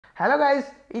Hello guys,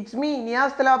 it's me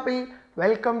Niyaz Talapil.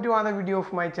 Welcome to another video of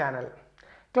my channel.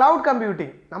 Cloud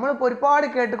computing. നമ്മൾ ഒരുപാട്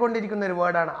കേട്ടുകൊണ്ടിരിക്കുന്ന ഒരു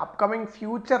വേർഡാണ്. അപ്കമിംഗ്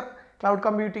ഫ്യൂച്ചർ ക്ലൗഡ്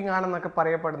കമ്പ്യൂട്ടിംഗ് ആണെന്നൊക്കെ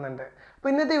പറയപ്പെടുന്നുണ്ട്. അപ്പോൾ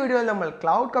ഇന്നത്തെ വീഡിയോയിൽ നമ്മൾ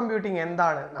ക്ലൗഡ് കമ്പ്യൂട്ടിംഗ്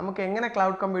എന്താണ്, നമുക്ക് എങ്ങനെ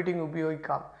ക്ലൗഡ് കമ്പ്യൂട്ടിംഗ്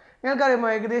ഉപയോഗിക്കാം, നിങ്ങൾക്കറിയാമോ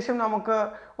ഏകദേശം നമുക്ക്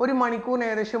ഒരു മണിക്കൂറിന്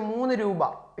ഏകദേശം 3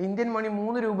 രൂപ ഇന്ത്യൻ മണി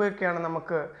 3 രൂപയൊക്കെയാണ്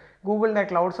നമുക്ക് ഗൂഗിളിൻ്റെ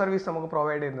ക്ലൗഡ് സർവീസ് നമുക്ക്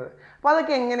പ്രൊവൈഡ് ചെയ്യുന്നത്. അപ്പോൾ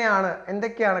അതൊക്കെ എങ്ങനെയാണ്,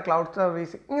 എന്തൊക്കെയാണ് ക്ലൗഡ്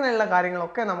സർവീസ്, ഇങ്ങനെയുള്ള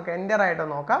കാര്യങ്ങളൊക്കെ നമുക്ക് എൻ്റർ ആയിട്ട്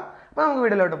നോക്കാം. അപ്പോൾ നമുക്ക്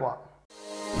വീഡിയോയിലോട്ട് പോകാം.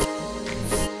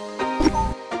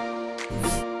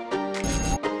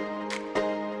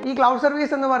 ഈ ക്ലൗഡ്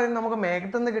സർവീസ് എന്ന് പറയുന്നത് നമുക്ക്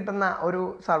മേഘത്തുനിന്ന് കിട്ടുന്ന ഒരു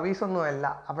സർവീസ് ഒന്നുമല്ല.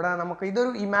 അവിടെ നമുക്ക്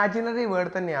ഇതൊരു ഇമാജിനറി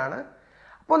വേർഡ് തന്നെയാണ്.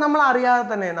 അപ്പോൾ നമ്മൾ അറിയാതെ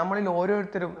തന്നെ നമ്മളിൽ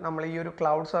ഓരോരുത്തരും നമ്മൾ ഈ ഒരു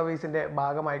ക്ലൗഡ് സർവീസിൻ്റെ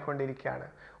ഭാഗമായിക്കൊണ്ടിരിക്കുകയാണ്.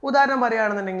 ഉദാഹരണം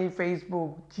പറയുകയാണെന്നുണ്ടെങ്കിൽ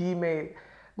Facebook, Gmail,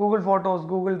 Google photos,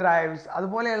 Google drives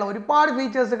അതുപോലെയുള്ള ഒരുപാട്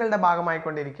ഫീച്ചേഴ്സുകളുടെ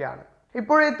ഭാഗമായിക്കൊണ്ടിരിക്കുകയാണ്.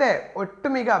 ഇപ്പോഴത്തെ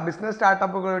ഒട്ടുമിക്ക business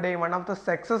സ്റ്റാർട്ടപ്പുകളുടെയും one of the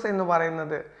success എന്ന്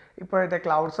പറയുന്നത് ഇപ്പോഴത്തെ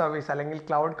ക്ലൗഡ് സർവീസ് അല്ലെങ്കിൽ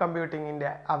ക്ലൗഡ് കമ്പ്യൂട്ടിങ്ങിൻ്റെ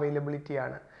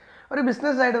അവൈലബിലിറ്റിയാണ്. ഒരു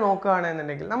ബിസിനസ് ആയിട്ട്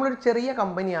നോക്കുകയാണെന്നുണ്ടെങ്കിൽ നമ്മളൊരു ചെറിയ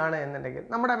കമ്പനിയാണ് എന്നുണ്ടെങ്കിൽ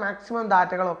നമ്മുടെ മാക്സിമം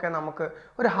ഡാറ്റകളൊക്കെ നമുക്ക്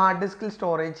ഒരു ഹാർഡ് ഡിസ്കിൽ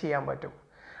സ്റ്റോറേജ് ചെയ്യാൻ പറ്റും.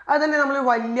 അതുതന്നെ നമ്മൾ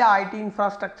വലിയ IT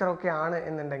ഇൻഫ്രാസ്ട്രക്ചറൊക്കെ ആണ്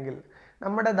എന്നുണ്ടെങ്കിൽ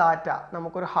നമ്മുടെ ഡാറ്റ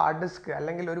നമുക്കൊരു ഹാർഡ് ഡിസ്ക്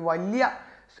അല്ലെങ്കിൽ ഒരു വലിയ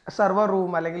സെർവർ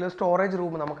റൂം അല്ലെങ്കിൽ ഒരു സ്റ്റോറേജ്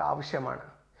റൂം നമുക്ക് ആവശ്യമാണ്.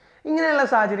 ഇങ്ങനെയുള്ള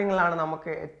സാഹചര്യങ്ങളാണ്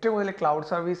നമുക്ക് ഏറ്റവും കൂടുതൽ ക്ലൗഡ്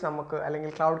സർവീസ് നമുക്ക് അല്ലെങ്കിൽ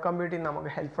ക്ലൗഡ് കമ്പ്യൂട്ടിംഗ് നമുക്ക്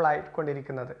ഹെൽപ്ഫുൾ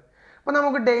ആയിക്കൊണ്ടിരിക്കുന്നത്. അപ്പോൾ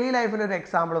നമുക്ക് ഡെയിലി ലൈഫിൽ ഒരു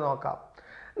എക്സാമ്പിൾ നോക്കാം.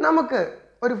 നമുക്ക്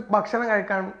ഒരു ഭക്ഷണം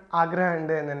കഴിക്കാൻ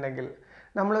ആഗ്രഹമുണ്ട് എന്നുണ്ടെങ്കിൽ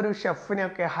നമ്മളൊരു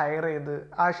ഷെഫിനെയൊക്കെ ഹയർ ചെയ്ത്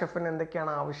ആ ഷെഫിന്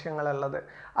എന്തൊക്കെയാണ് ആവശ്യങ്ങളുള്ളത്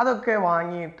അതൊക്കെ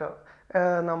വാങ്ങിയിട്ട്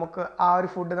നമുക്ക് ആ ഒരു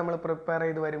ഫുഡ് നമ്മൾ പ്രിപ്പയർ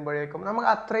ചെയ്ത് വരുമ്പോഴേക്കും നമുക്ക്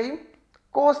അത്രയും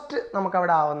കോസ്റ്റ്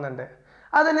നമുക്കവിടെ ആവുന്നുണ്ട്.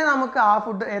 അതുതന്നെ നമുക്ക് ആ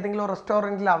ഫുഡ് ഏതെങ്കിലും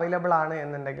റെസ്റ്റോറൻറ്റിൽ അവൈലബിൾ ആണ്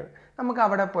എന്നുണ്ടെങ്കിൽ നമുക്ക്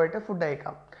അവിടെ പോയിട്ട് ഫുഡ്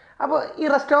കഴിക്കാം. അപ്പോൾ ഈ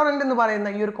റെസ്റ്റോറൻറ്റ് എന്ന് പറയുന്ന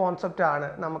ഈ ഒരു കോൺസെപ്റ്റാണ്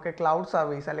നമുക്ക് ക്ലൗഡ്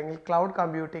സർവീസ് അല്ലെങ്കിൽ ക്ലൗഡ്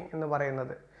കമ്പ്യൂട്ടിംഗ് എന്ന്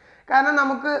പറയുന്നത്. കാരണം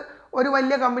നമുക്ക് ഒരു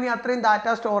വലിയ കമ്പനി അത്രയും ഡാറ്റ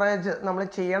സ്റ്റോറേജ് നമ്മൾ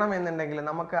ചെയ്യണം എന്നുണ്ടെങ്കിൽ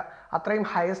നമുക്ക് അത്രയും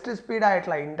ഹയസ്റ്റ്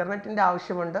സ്പീഡായിട്ടുള്ള ഇൻ്റർനെറ്റിൻ്റെ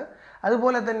ആവശ്യമുണ്ട്.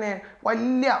 അതുപോലെ തന്നെ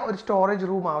വലിയ ഒരു സ്റ്റോറേജ്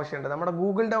റൂം ആവശ്യമുണ്ട്. നമ്മുടെ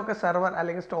ഗൂഗിളിൻ്റെ ഒക്കെ സെർവർ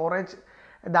അല്ലെങ്കിൽ സ്റ്റോറേജ്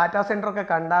ഡാറ്റാ സെൻറ്ററൊക്കെ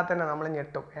കണ്ടാൽ തന്നെ നമ്മൾ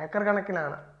ഞെട്ടും. ഏക്കർ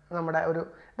കണക്കിനാണ് നമ്മുടെ ഒരു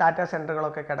ഡാറ്റാ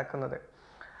സെൻറ്ററുകളൊക്കെ കിടക്കുന്നത്.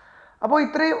 അപ്പോൾ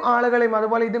ഇത്രയും ആളുകളെയും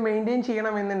അതുപോലെ ഇത് മെയിൻറ്റെയിൻ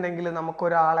ചെയ്യണമെന്നുണ്ടെങ്കിൽ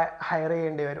നമുക്കൊരാളെ ഹയർ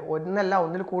ചെയ്യേണ്ടി വരും.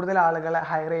 ഒന്നിൽ കൂടുതൽ ആളുകളെ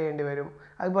ഹയർ ചെയ്യേണ്ടി വരും.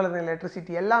 അതുപോലെ തന്നെ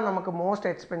ഇലക്ട്രിസിറ്റി എല്ലാം നമുക്ക് മോസ്റ്റ്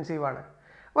എക്സ്പെൻസീവ് ആണ്.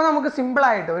 അപ്പോൾ നമുക്ക്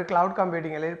സിമ്പിളായിട്ട് ഒരു ക്ലൗഡ്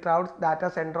കമ്പ്യൂട്ടിംഗ് അല്ലെങ്കിൽ ക്ലൗഡ് ഡാറ്റാ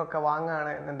സെൻറ്ററൊക്കെ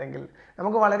വാങ്ങുകയാണ് എന്നുണ്ടെങ്കിൽ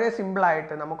നമുക്ക് വളരെ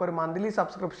സിമ്പിളായിട്ട് നമുക്കൊരു മന്ത്ലി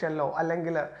സബ്സ്ക്രിപ്ഷനിലോ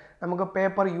അല്ലെങ്കിൽ നമുക്ക്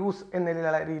പേപ്പർ യൂസ്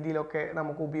എന്നുള്ള രീതിയിലൊക്കെ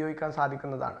നമുക്ക് ഉപയോഗിക്കാൻ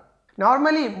സാധിക്കുന്നതാണ്.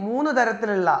 നോർമലി 3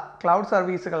 തരത്തിലുള്ള ക്ലൗഡ്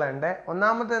സർവീസുകളുണ്ട്.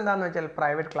 ഒന്നാമത്തെ എന്താണെന്ന് വെച്ചാൽ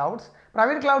പ്രൈവറ്റ് ക്ലൗഡ്സ്.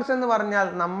 പ്രൈവറ്റ് ക്ലൗഡ്സ് എന്ന് പറഞ്ഞാൽ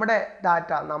നമ്മുടെ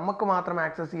ഡാറ്റ നമുക്ക് മാത്രം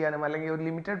ആക്സസ് ചെയ്യാനും അല്ലെങ്കിൽ ഒരു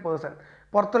ലിമിറ്റഡ് പേഴ്സൺ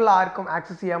പുറത്തുള്ള ആർക്കും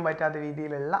ആക്സസ് ചെയ്യാൻ പറ്റാത്ത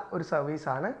രീതിയിലുള്ള ഒരു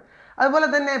സർവീസാണ്. അതുപോലെ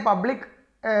തന്നെ പബ്ലിക്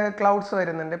ക്ലൗഡ്സ്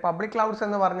വരുന്നുണ്ട്. പബ്ലിക് ക്ലൗഡ്സ്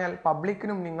എന്ന് പറഞ്ഞാൽ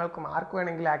പബ്ലിക്കിനും നിങ്ങൾക്കും ആർക്ക്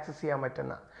വേണമെങ്കിലും ആക്സസ് ചെയ്യാൻ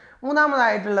പറ്റുന്ന.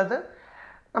 മൂന്നാമതായിട്ടുള്ളത്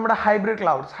നമ്മുടെ ഹൈബ്രിഡ്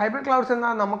ക്ലൗഡ്സ്. ഹൈബ്രിഡ് ക്ലൗഡ്സ്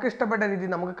എന്നാൽ നമുക്ക് ഇഷ്ടപ്പെട്ട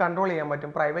രീതിയിൽ നമുക്ക് കൺട്രോൾ ചെയ്യാൻ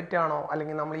പറ്റും. പ്രൈവറ്റ് ആണോ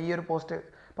അല്ലെങ്കിൽ നമ്മൾ ഈ ഒരു പോസ്റ്റ്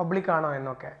പബ്ലിക് ആണോ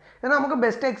എന്നൊക്കെ. ഇത് നമുക്ക്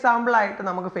ബെസ്റ്റ് എക്സാമ്പിളായിട്ട്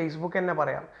നമുക്ക് ഫേസ്ബുക്ക് തന്നെ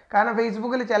പറയാം. കാരണം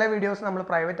ഫേസ്ബുക്കിൽ ചില വീഡിയോസ് നമ്മൾ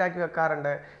പ്രൈവറ്റ് ആക്കി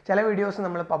വെക്കാറുണ്ട്, ചില വീഡിയോസ്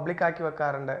നമ്മൾ പബ്ലിക് ആക്കി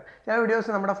വെക്കാറുണ്ട്, ചില വീഡിയോസ്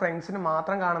നമ്മുടെ ഫ്രണ്ട്സിന്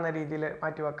മാത്രം കാണുന്ന രീതിയിൽ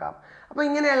മാറ്റി വെക്കാം. അപ്പോൾ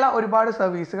ഇങ്ങനെയുള്ള ഒരുപാട്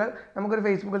സർവീസുകൾ നമുക്കൊരു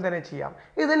ഫേസ്ബുക്കിൽ തന്നെ ചെയ്യാം.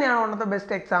 ഇത് തന്നെയാണ് one of the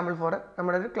best example for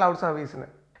നമ്മുടെ ഒരു ക്ലൗഡ് സർവീസിന്.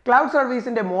 ക്ലൗഡ്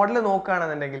സർവീസിൻ്റെ മോഡൽ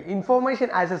നോക്കുകയാണെന്നുണ്ടെങ്കിൽ ഇൻഫോർമേഷൻ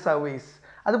ആസ് എ സർവീസ്,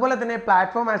 അതുപോലെ തന്നെ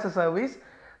platform as A service,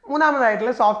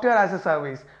 മൂന്നാമതായിട്ടുള്ള software as A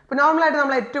service. ഇപ്പോൾ നോർമലായിട്ട്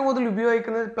നമ്മൾ ഏറ്റവും കൂടുതൽ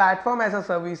ഉപയോഗിക്കുന്നത് പ്ലാറ്റ്ഫോം ആസ് എ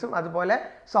സർവീസും അതുപോലെ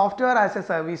സോഫ്റ്റ്വെയർ ആസ് എ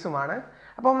സർവീസുമാണ്.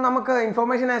 അപ്പം നമുക്ക്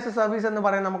ഇൻഫോർമേഷൻ ആസ് എ സർവീസ് എന്ന്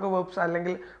പറയുന്നത് നമുക്ക് വെബ്സ്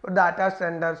അല്ലെങ്കിൽ ഒരു ഡാറ്റാ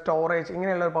സെൻറ്റർ, സ്റ്റോറേജ്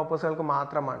ഇങ്ങനെയുള്ള ഒരു പർപ്പസുകൾക്ക്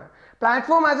മാത്രമാണ്.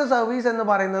 പ്ലാറ്റ്ഫോം ആസ് എ സർവീസ് എന്ന്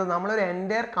പറയുന്നത് നമ്മളൊരു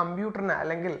എൻ്റയർ കമ്പ്യൂട്ടറിന്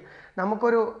അല്ലെങ്കിൽ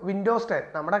നമുക്കൊരു വിൻഡോസ്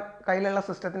 10 നമ്മുടെ കയ്യിലുള്ള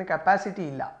സിസ്റ്റത്തിന് കപ്പാസിറ്റി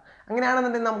ഇല്ല,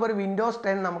 അങ്ങനെയാണെന്നുണ്ടെങ്കിൽ നമുക്കൊരു വിൻഡോസ്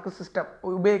 10 നമുക്ക് സിസ്റ്റം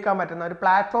ഉപയോഗിക്കാൻ പറ്റുന്ന ഒരു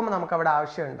പ്ലാറ്റ്ഫോം നമുക്ക് അവിടെ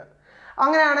ആവശ്യമുണ്ട്.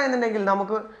 അങ്ങനെയാണെന്നുണ്ടെങ്കിൽ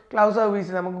നമുക്ക് ക്ലൗഡ്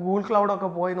സർവീസ് നമുക്ക് ഗൂഗിൾ ക്ലൗഡൊക്കെ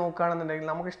പോയി നോക്കുകയാണെന്നുണ്ടെങ്കിൽ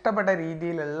നമുക്ക് ഇഷ്ടപ്പെട്ട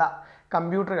രീതിയിലുള്ള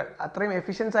കമ്പ്യൂട്ടറുകൾ, അത്രയും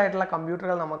എഫിഷ്യൻസ് ആയിട്ടുള്ള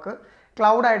കമ്പ്യൂട്ടറുകൾ നമുക്ക്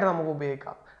ക്ലൗഡായിട്ട് നമുക്ക്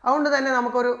ഉപയോഗിക്കാം. അതുകൊണ്ട് തന്നെ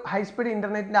നമുക്കൊരു ഹൈ സ്പീഡ്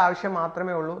ഇൻ്റർനെറ്റിൻ്റെ ആവശ്യം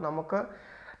മാത്രമേ ഉള്ളൂ നമുക്ക്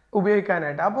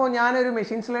ഉപയോഗിക്കാനായിട്ട്. അപ്പോൾ ഞാനൊരു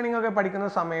മെഷീൻസ് ലേണിംഗ് ഒക്കെ പഠിക്കുന്ന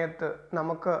സമയത്ത്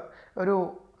നമുക്ക് ഒരു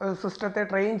സിസ്റ്റത്തെ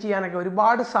ട്രെയിൻ ചെയ്യാനൊക്കെ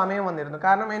ഒരുപാട് സമയം വന്നിരുന്നു.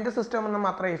 കാരണം എൻ്റെ സിസ്റ്റം ഒന്നും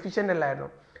അത്ര എഫിഷ്യൻ്റ് അല്ലായിരുന്നു.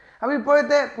 അപ്പോൾ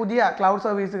ഇപ്പോഴത്തെ പുതിയ ക്ലൗഡ്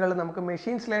സർവീസുകൾ നമുക്ക്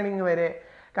മെഷീൻസ് ലേണിംഗ് വരെ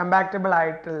കമ്പാക്റ്റബിൾ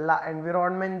ആയിട്ടുള്ള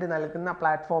എൻവിറോൺമെൻറ്റ് നൽകുന്ന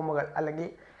പ്ലാറ്റ്ഫോമുകൾ അല്ലെങ്കിൽ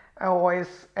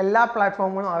OS എല്ലാ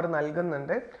പ്ലാറ്റ്ഫോമുകളും അവർ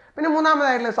നൽകുന്നുണ്ട്. പിന്നെ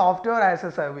മൂന്നാമതായിട്ടുള്ള software as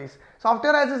A service.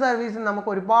 Software as A സർവീസിൽ നമുക്ക്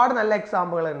ഒരുപാട് നല്ല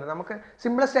എക്സാമ്പിളുണ്ട്. നമുക്ക്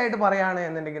സിംപ്ലസ്റ്റ് ആയിട്ട്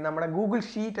പറയുകയാണെന്നുണ്ടെങ്കിൽ നമ്മുടെ ഗൂഗിൾ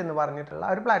ഷീറ്റ് എന്ന് പറഞ്ഞിട്ടുള്ള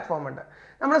ഒരു പ്ലാറ്റ്ഫോം ഉണ്ട്.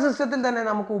 നമ്മുടെ സിസ്റ്റത്തിൽ തന്നെ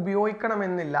നമുക്ക്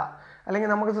ഉപയോഗിക്കണമെന്നില്ല അല്ലെങ്കിൽ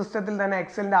നമുക്ക് സിസ്റ്റത്തിൽ തന്നെ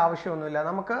എക്സലിൻ്റെ ആവശ്യമൊന്നുമില്ല.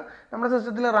 നമുക്ക് നമ്മുടെ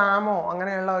സിസ്റ്റത്തിൽ റാമോ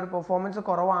അങ്ങനെയുള്ള ഒരു പെർഫോമൻസ്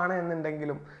കുറവാണ്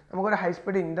എന്നുണ്ടെങ്കിലും നമുക്കൊരു ഹൈ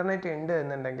സ്പീഡ് ഇൻ്റർനെറ്റ് ഉണ്ട്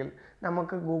എന്നുണ്ടെങ്കിൽ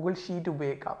നമുക്ക് ഗൂഗിൾ ഷീറ്റ്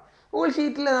ഉപയോഗിക്കാം. ഗൂഗിൾ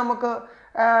ഷീറ്റിൽ നമുക്ക്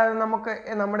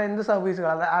നമ്മുടെ എന്ത് സർവീസുകൾ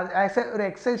ആസ് ഒരു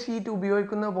എക്സൽ ഷീറ്റ്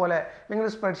ഉപയോഗിക്കുന്നത് പോലെ അല്ലെങ്കിൽ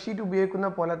ഒരു സ്പ്രെഡ് ഷീറ്റ് ഉപയോഗിക്കുന്ന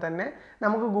പോലെ തന്നെ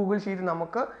നമുക്ക് ഗൂഗിൾ ഷീറ്റ്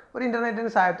നമുക്ക് ഒരു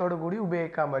ഇൻ്റർനെറ്റിൻ്റെ സഹായത്തോടു കൂടി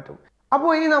ഉപയോഗിക്കാൻ പറ്റും.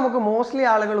 അപ്പോൾ ഇനി നമുക്ക് മോസ്റ്റ്ലി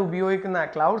ആളുകൾ ഉപയോഗിക്കുന്ന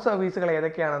ക്ലൗഡ് സർവീസുകൾ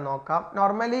ഏതൊക്കെയാണെന്ന് നോക്കാം.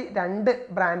 നോർമലി 2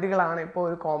 ബ്രാൻഡുകളാണ് ഇപ്പോൾ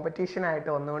ഒരു കോമ്പറ്റീഷനായിട്ട്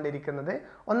വന്നുകൊണ്ടിരിക്കുന്നത്.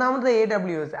 ഒന്നാമത്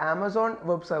AWS, ആമസോൺ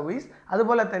വെബ് സർവീസ്,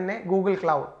 അതുപോലെ തന്നെ ഗൂഗിൾ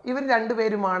ക്ലൗഡ്. ഇവർ 2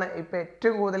 പേരുമാണ് ഇപ്പോൾ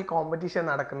ഏറ്റവും കൂടുതൽ കോമ്പറ്റീഷൻ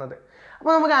നടക്കുന്നത്.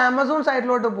 അപ്പോൾ നമുക്ക് ആമസോൺ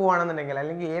സൈറ്റിലോട്ട് പോവുകയാണെന്നുണ്ടെങ്കിൽ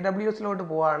അല്ലെങ്കിൽ AWSലോട്ട്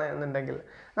പോവുകയാണെന്നുണ്ടെങ്കിൽ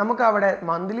നമുക്ക് അവിടെ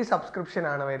മന്ത്ലി സബ്സ്ക്രിപ്ഷൻ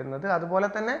ആണ് വരുന്നത്. അതുപോലെ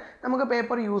തന്നെ നമുക്ക്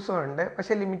പേപ്പർ യൂസും ഉണ്ട്,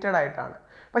 പക്ഷേ ലിമിറ്റഡ് ആയിട്ടാണ്.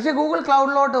 പക്ഷേ ഗൂഗിൾ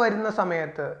ക്ലൗഡിലോട്ട് വരുന്ന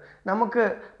സമയത്ത് നമുക്ക്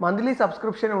മന്ത്ലി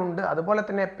സബ്സ്ക്രിപ്ഷനും ഉണ്ട്, അതുപോലെ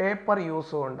തന്നെ പേപ്പർ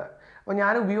യൂസും ഉണ്ട്. അപ്പോൾ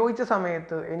ഞാൻ ഉപയോഗിച്ച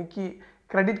സമയത്ത് എനിക്ക്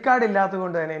ക്രെഡിറ്റ് കാർഡ് ഇല്ലാത്തത്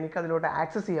കൊണ്ട് തന്നെ എനിക്ക് അതിലോട്ട്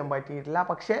ആക്സസ് ചെയ്യാൻ പറ്റിയിട്ടില്ല.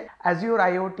 പക്ഷേ അസ്യൂർ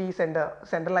IoT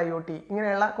സെൻട്രൽ IoT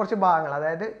ഇങ്ങനെയുള്ള കുറച്ച് ഭാഗങ്ങൾ,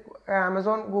 അതായത്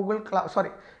ഗൂഗിൾ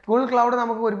ക്ലൗഡ്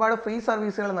നമുക്ക് ഒരുപാട് ഫ്രീ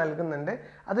സർവീസുകൾ നൽകുന്നുണ്ട്.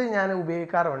 അത് ഞാൻ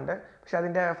ഉപയോഗിക്കാറുണ്ട്. പക്ഷെ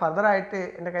അതിൻ്റെ ഫർദറായിട്ട്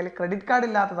എൻ്റെ കയ്യിൽ ക്രെഡിറ്റ് കാർഡ്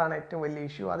ഇല്ലാത്തതാണ് ഏറ്റവും വലിയ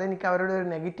ഇഷ്യൂ. അതെനിക്ക് അവരുടെ ഒരു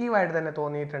നെഗറ്റീവായിട്ട് തന്നെ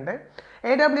തോന്നിയിട്ടുണ്ട്.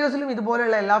 AWSലും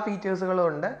ഇതുപോലെയുള്ള എല്ലാ ഫീച്ചേഴ്സുകളും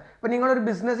ഉണ്ട്. ഇപ്പോൾ നിങ്ങളൊരു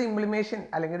ബിസിനസ് ഇംപ്ലിമേഷൻ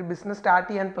അല്ലെങ്കിൽ ഒരു ബിസിനസ് സ്റ്റാർട്ട്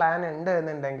ചെയ്യാൻ പ്ലാൻ ഉണ്ട്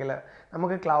എന്നുണ്ടെങ്കിൽ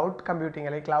നമുക്ക് ക്ലൗഡ് കമ്പ്യൂട്ടിങ്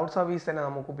അല്ലെങ്കിൽ ക്ലൗഡ് സർവീസ് തന്നെ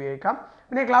നമുക്ക് ഉപയോഗിക്കാം.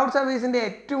 പിന്നെ ക്ലൗഡ് സർവീസിൻ്റെ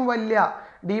ഏറ്റവും വലിയ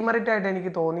ഡീമെറിറ്റ് ആയിട്ട്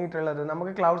എനിക്ക് തോന്നിയിട്ടുള്ളത്,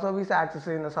 നമുക്ക് ക്ലൗഡ് സർവീസ് ആക്സസ്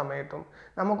ചെയ്യുന്ന സമയത്തും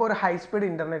നമുക്കൊരു ഹൈ സ്പീഡ്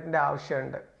ഇൻ്റർനെറ്റിൻ്റെ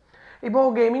ആവശ്യമുണ്ട്. ഇപ്പോൾ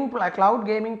ക്ലൗഡ്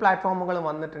ഗെയിമിംഗ് പ്ലാറ്റ്ഫോമുകൾ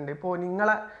വന്നിട്ടുണ്ട്. ഇപ്പോൾ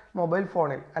നിങ്ങളെ മൊബൈൽ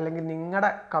ഫോണിൽ അല്ലെങ്കിൽ നിങ്ങളുടെ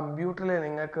കമ്പ്യൂട്ടറിൽ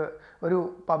നിങ്ങൾക്ക് ഒരു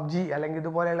PUBG അല്ലെങ്കിൽ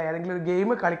ഇതുപോലെയുള്ള ഏതെങ്കിലും ഒരു ഗെയിം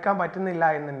കളിക്കാൻ പറ്റുന്നില്ല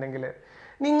എന്നുണ്ടെങ്കിൽ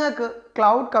നിങ്ങൾക്ക്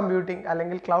ക്ലൗഡ് കമ്പ്യൂട്ടിംഗ്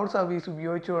അല്ലെങ്കിൽ ക്ലൗഡ് സർവീസ്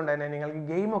ഉപയോഗിച്ചുകൊണ്ട് തന്നെ നിങ്ങൾക്ക്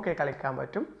ഗെയിമൊക്കെ കളിക്കാൻ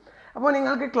പറ്റും. അപ്പോൾ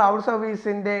നിങ്ങൾക്ക് ക്ലൗഡ്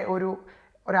സർവീസിൻ്റെ ഒരു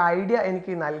ഐഡിയ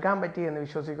എനിക്ക് നൽകാൻ പറ്റി എന്ന്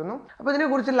വിശ്വസിക്കുന്നു. അപ്പോൾ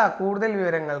ഇതിനെക്കുറിച്ചുള്ള കൂടുതൽ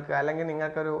വിവരങ്ങൾക്ക് അല്ലെങ്കിൽ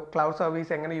നിങ്ങൾക്കൊരു ക്ലൗഡ്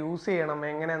സർവീസ് എങ്ങനെ യൂസ് ചെയ്യണം,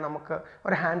 എങ്ങനെ നമുക്ക്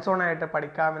ഒരു ഹാൻഡ്സ് ഓൺ ആയിട്ട്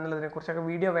പഠിക്കാം എന്നുള്ളതിനെക്കുറിച്ചൊക്കെ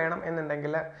വീഡിയോ വേണം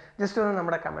എന്നുണ്ടെങ്കിൽ ജസ്റ്റ് ഒന്ന്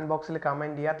നമ്മുടെ കമൻറ്റ് ബോക്സിൽ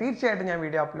കമൻറ്റ് ചെയ്യുക. തീർച്ചയായിട്ടും ഞാൻ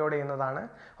വീഡിയോ അപ്ലോഡ് ചെയ്യുന്നതാണ്.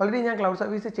 ഓൾറെഡി ഞാൻ ക്ലൗഡ്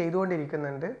സർവീസ്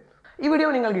ചെയ്തുകൊണ്ടിരിക്കുന്നുണ്ട്. ഈ വീഡിയോ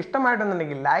നിങ്ങൾക്ക്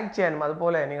ഇഷ്ടമായിട്ടുണ്ടെങ്കിൽ ലൈക്ക് ചെയ്യാനും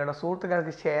അതുപോലെ നിങ്ങളുടെ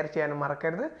സുഹൃത്തുക്കൾക്ക് ഷെയർ ചെയ്യാനും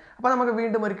മറക്കരുത്. അപ്പോൾ നമുക്ക്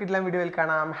വീണ്ടും ഒരു കിടിലൻ വീഡിയോയിൽ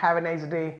കാണാം. Have A nice day.